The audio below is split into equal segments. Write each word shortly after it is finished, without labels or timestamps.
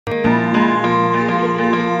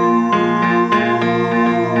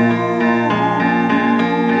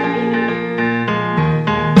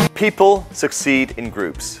People succeed in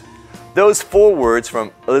groups. Those 4 words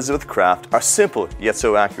from Elizabeth Craft are simple yet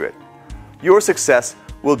so accurate. Your success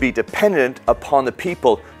will be dependent upon the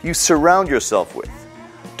people you surround yourself with.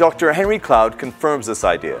 Dr. Henry Cloud confirms this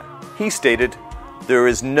idea. He stated, "There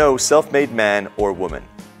is no self-made man or woman.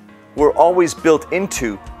 We're always built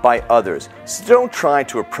into by others, so don't try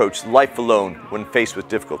to approach life alone when faced with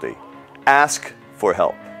difficulty. Ask for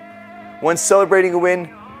help. When celebrating a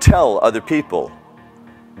win, tell other people.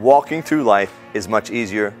 Walking through life is much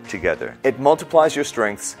easier together. It multiplies your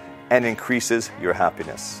strengths and increases your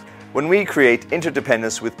happiness. When we create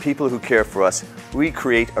interdependence with people who care for us, we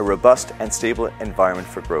create a robust and stable environment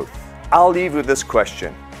for growth." I'll leave you with this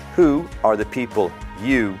question. Who are the people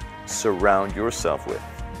you surround yourself with?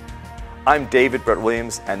 I'm David Brett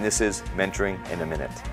Williams, and this is Mentoring in a Minute.